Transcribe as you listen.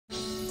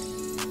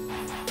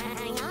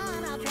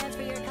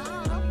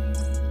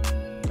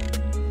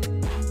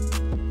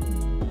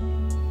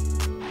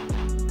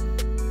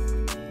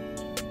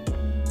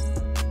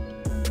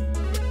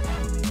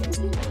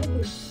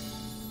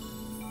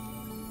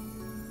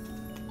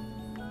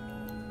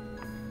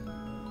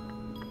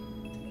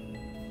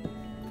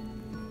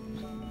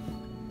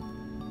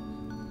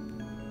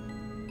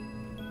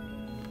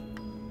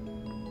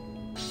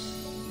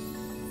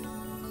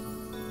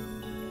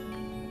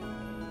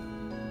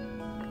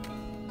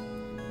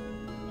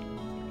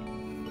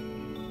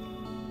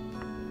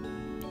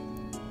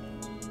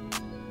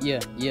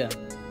Yeah.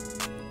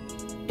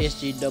 It's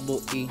G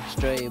double E,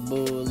 straight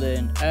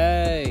bullin'.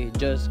 Ayy,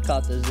 just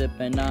caught the zip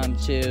and I'm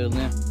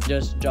chillin'.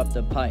 Just dropped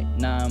the pipe,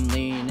 now I'm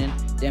leanin'.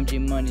 Damn G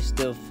Money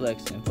still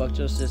flexin'. Fuck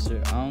your sister,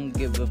 I don't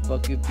give a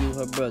fuck if you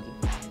her brother.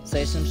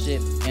 Say some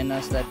shit and I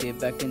slap it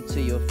back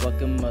into your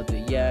fucking mother.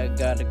 Yeah, I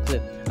got a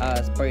clip,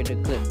 I spray the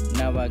clip,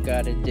 now I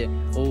got a dip.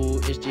 Ooh,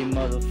 it's G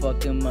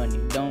motherfucking Money.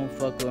 Don't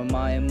fuck with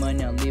my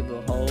money, I'll leave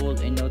a hole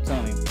in your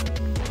tummy.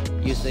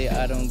 You say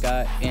I don't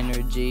got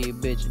energy,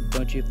 bitch,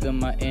 don't you feel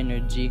my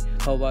energy?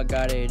 Ho, I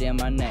got it in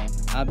my name.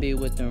 I be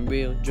with them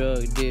real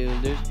drug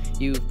dealers.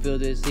 You feel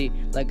this heat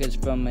like it's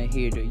from a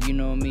heater. You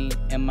know me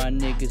and my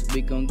niggas,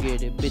 we gon'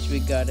 get it. Bitch, we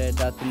got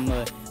it out the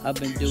mud. I've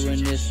been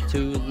doing this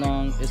too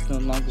long, it's no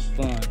longer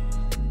fun.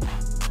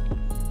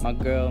 My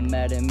girl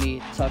mad at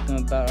me, talking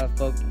about I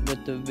fucked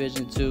with the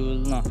vision too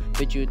long.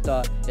 Bitch, you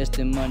thought it's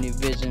the money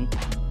vision.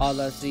 All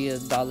I see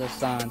is dollar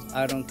signs.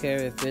 I don't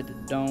care if it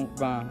don't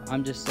rhyme.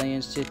 I'm just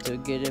saying shit to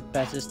get it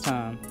past this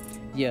time.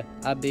 Yeah,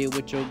 I be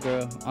with your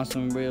girl on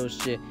some real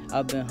shit.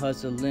 I've been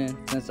hustling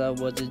since I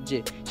was a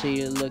jit.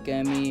 She look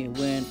at me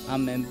when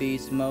I'm in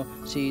beast mode.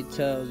 She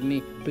tells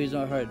me, please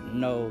don't hurt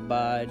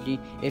nobody.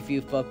 If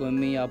you fuck with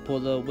me, I'll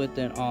pull up with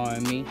an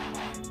army.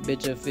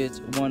 Bitch, if it's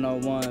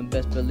 101,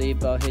 best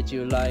believe I'll hit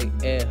you like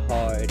Ed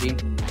Hardy.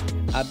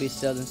 I be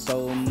selling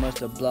so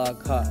much the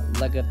block hot,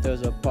 like if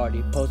there's a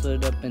party.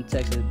 Posted up in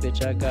Texas,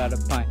 bitch, I got a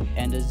pint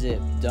and a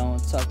zip. Don't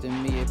talk to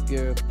me if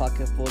you're a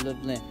pocket full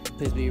of lint.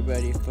 Please be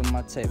ready for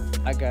my tape.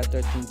 I got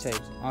 13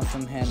 tapes on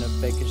some Hannah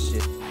Baker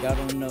shit. Y'all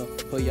don't know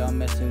who y'all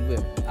messing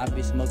with. I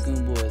be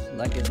smoking woods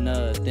like it's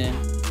nothing.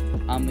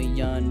 I'm a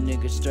young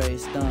nigga straight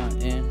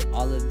stuntin'.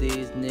 All of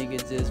these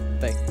niggas is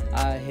fake.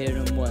 I hit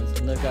him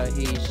once, look how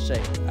he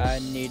shake. I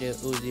need a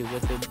Uzi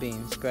with a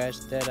beam. Scratch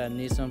that, I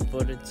need some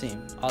for the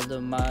team. All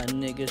of my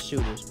niggas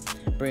shooters.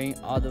 Bring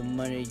all the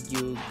money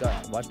you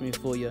got. Watch me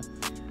fool ya.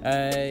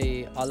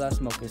 Ayy, all I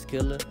smoke is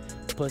killer.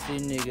 Pussy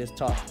niggas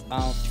talk, I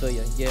don't feel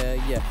ya.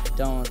 Yeah.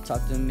 Don't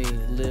talk to me,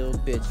 little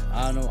bitch.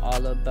 I know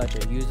all about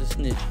you. Use a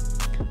snitch.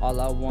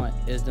 All I want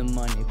is the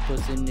money.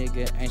 Pussy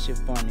nigga ain't shit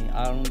funny.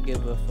 I don't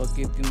give a fuck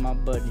if you my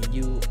buddy.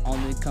 You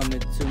only coming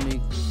to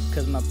me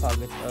cause my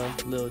pockets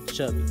a little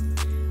chubby.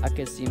 I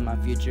can see my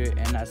future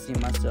and I see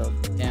myself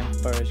in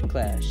first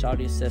class.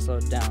 Shawty said slow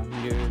down,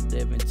 you're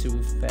living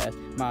too fast.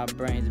 My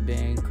brain's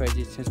been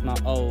crazy since my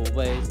old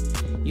ways.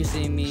 You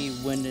see me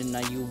winning,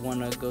 now you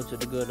wanna go to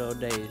the good old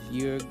days.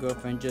 Your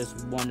girlfriend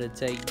just wanna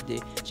take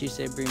dick. She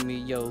said bring me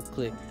your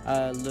click.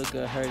 I look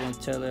at her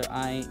and tell her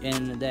I ain't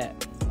into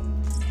that.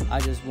 I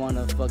just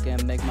wanna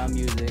fucking make my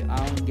music.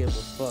 I don't give a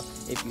fuck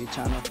if you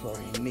tryna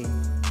float me.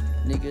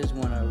 Niggas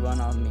wanna run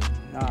on me.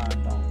 Nah,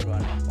 don't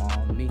run up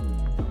on me.